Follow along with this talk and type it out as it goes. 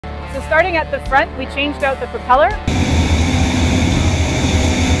So starting at the front, we changed out the propeller.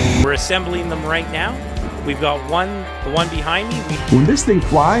 We're assembling them right now. We've got the one behind me. When this thing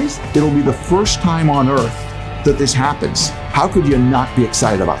flies, it'll be the first time on Earth that this happens. How could you not be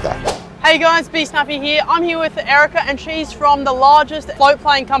excited about that? Hey guys, Be Snappy here. I'm here with Erica and she's from the largest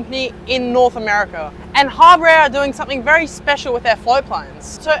floatplane company in North America. And Harbour Air are doing something very special with their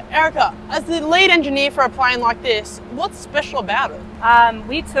floatplanes. So Erica, as the lead engineer for a plane like this, what's special about it?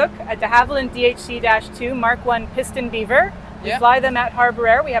 We took a de Havilland DHC-2 Mark I piston beaver. We Yeah. fly them at Harbour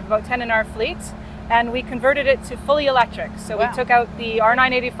Air. We have about 10 in our fleet. And we converted it to fully electric. So Wow. we took out the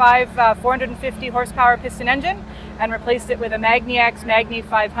R985 450 horsepower piston engine and replaced it with a Magni-X Magni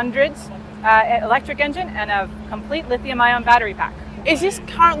 500 electric engine and a complete lithium-ion battery pack. Is this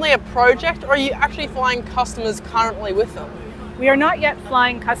currently a project or are you actually flying customers currently with them? We are not yet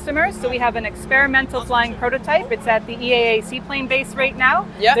flying customers, so we have an experimental flying prototype. It's at the EAA seaplane base right now.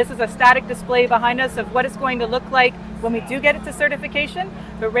 Yeah. This is a static display behind us of what it's going to look like when we do get it to certification.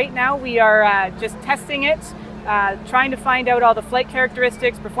 But right now we are just testing it, trying to find out all the flight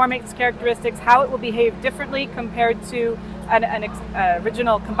characteristics, performance characteristics, how it will behave differently compared to an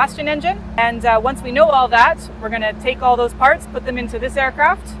original combustion engine. And once we know all that, we're going to take all those parts, put them into this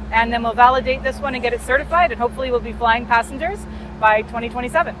aircraft, and then we'll validate this one and get it certified, and hopefully we'll be flying passengers by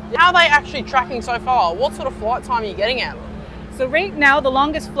 2027. How are they actually tracking so far? What sort of flight time are you getting out of them? So right now, the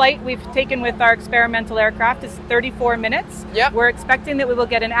longest flight we've taken with our experimental aircraft is 34 minutes. Yep. We're expecting that we will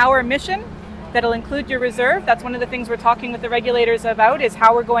get an hour mission that'll include your reserve. That's one of the things we're talking with the regulators about, is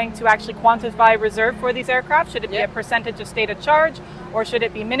how we're going to actually quantify reserve for these aircraft. Should it be a percentage of state of charge or should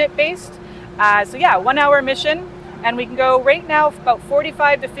it be minute based? So yeah, 1 hour mission. And we can go right now about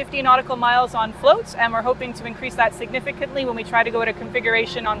 45 to 50 nautical miles on floats, and we're hoping to increase that significantly when we try to go to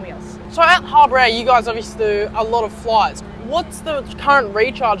configuration on wheels. So at Harbour Air, you guys obviously do a lot of flights. What's the current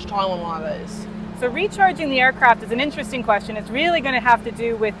recharge time on one of these? So recharging the aircraft is an interesting question. It's really going to have to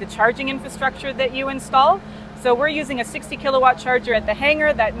do with the charging infrastructure that you install. So we're using a 60 kilowatt charger at the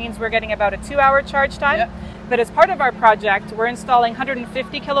hangar. That means we're getting about a 2-hour charge time. Yep. But as part of our project, we're installing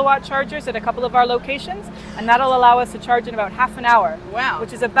 150 kilowatt chargers at a couple of our locations, and that'll allow us to charge in about half an hour. Wow.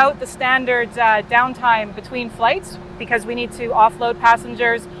 Which is about the standard downtime between flights, because we need to offload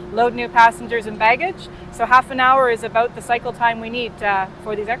passengers, load new passengers and baggage. So half an hour is about the cycle time we need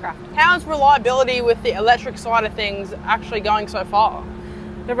for these aircraft. How's reliability with the electric side of things actually going so far?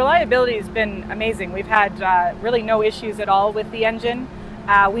 The reliability has been amazing. We've had really no issues at all with the engine.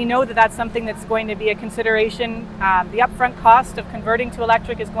 We know that that's something that's going to be a consideration. The upfront cost of converting to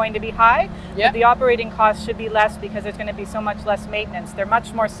electric is going to be high, but the operating cost should be less because there's going to be so much less maintenance. They're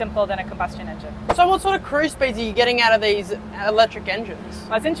much more simple than a combustion engine. So what sort of cruise speeds are you getting out of these electric engines?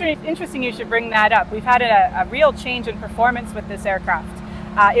 Well, it's interesting you should bring that up. We've had a real change in performance with this aircraft.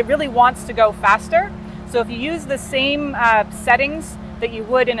 It really wants to go faster. So if you use the same settings that you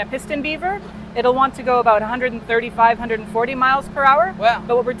would in a piston beaver, it'll want to go about 135, 140 miles per hour. Wow.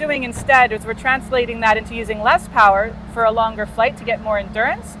 But what we're doing instead is we're translating that into using less power for a longer flight to get more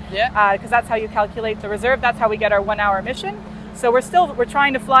endurance. Yeah. Because that's how you calculate the reserve. That's how we get our 1 hour mission. So we're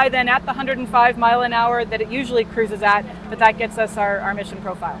trying to fly then at the 105 mile an hour that it usually cruises at, but that gets us our mission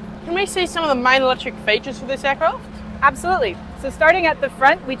profile. Can we see some of the main electric features for this aircraft? Absolutely. So starting at the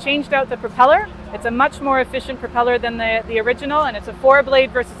front, we changed out the propeller. It's a much more efficient propeller than the original, and it's a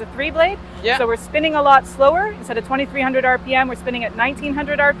 4-blade versus a 3-blade. Yeah. So we're spinning a lot slower. Instead of 2,300 RPM, we're spinning at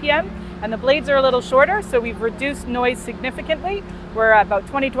 1,900 RPM, and the blades are a little shorter, so we've reduced noise significantly. We're about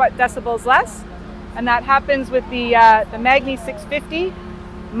 20 decibels less, and that happens with the Magni 650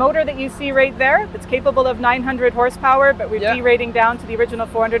 motor that you see right there. It's capable of 900 horsepower, but we're derating down to the original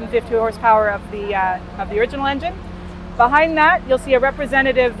 450 horsepower of the original engine. Behind that, you'll see a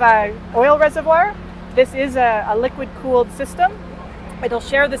representative oil reservoir. This is a liquid-cooled system. It'll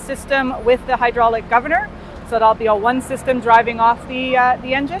share the system with the hydraulic governor, so it'll be a one system driving off the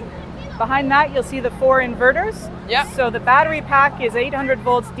engine. Behind that, you'll see the 4 inverters. Yeah. So the battery pack is 800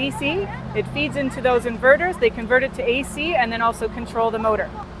 volts DC. It feeds into those inverters. They convert it to AC and then also control the motor.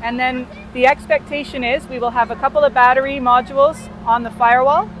 And then the expectation is we will have a couple of battery modules on the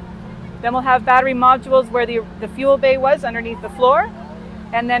firewall. Then we'll have battery modules where the fuel bay was underneath the floor.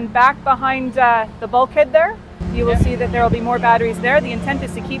 And then back behind the bulkhead there, you will see that there will be more batteries there. The intent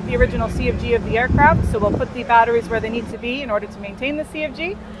is to keep the original CFG of the aircraft, so we'll put the batteries where they need to be in order to maintain the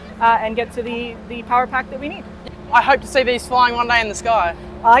CFG and get to the power pack that we need. I hope to see these flying one day in the sky.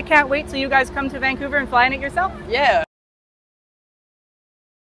 I can't wait till you guys come to Vancouver and fly in it yourself. Yeah.